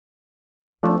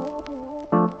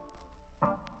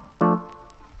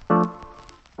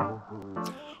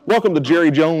Welcome to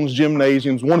Jerry Jones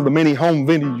Gymnasiums, one of the many home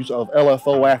venues of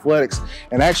LFO athletics,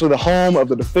 and actually the home of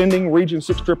the defending Region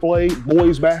 6 AAA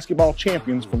boys basketball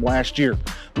champions from last year.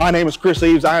 My name is Chris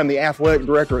Eves. I am the athletic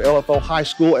director at LFO High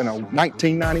School and a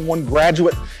 1991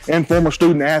 graduate and former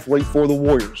student athlete for the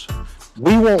Warriors.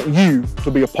 We want you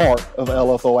to be a part of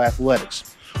LFO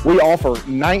athletics. We offer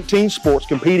 19 sports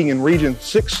competing in Region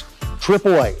 6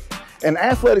 AAA, and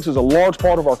athletics is a large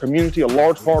part of our community, a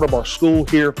large part of our school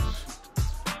here.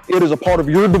 It is a part of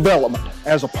your development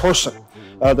as a person,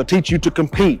 to teach you to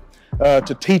compete,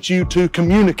 to teach you to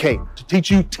communicate, to teach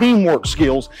you teamwork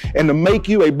skills, and to make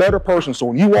you a better person. So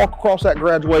when you walk across that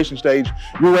graduation stage,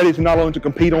 you're ready to not only to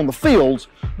compete on the fields,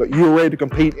 but you're ready to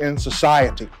compete in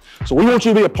society. So we want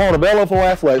you to be a part of LFO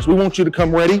athletics. We want you to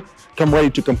come ready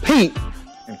to compete,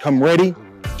 and come ready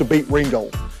to beat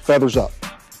Ringold. Feathers up.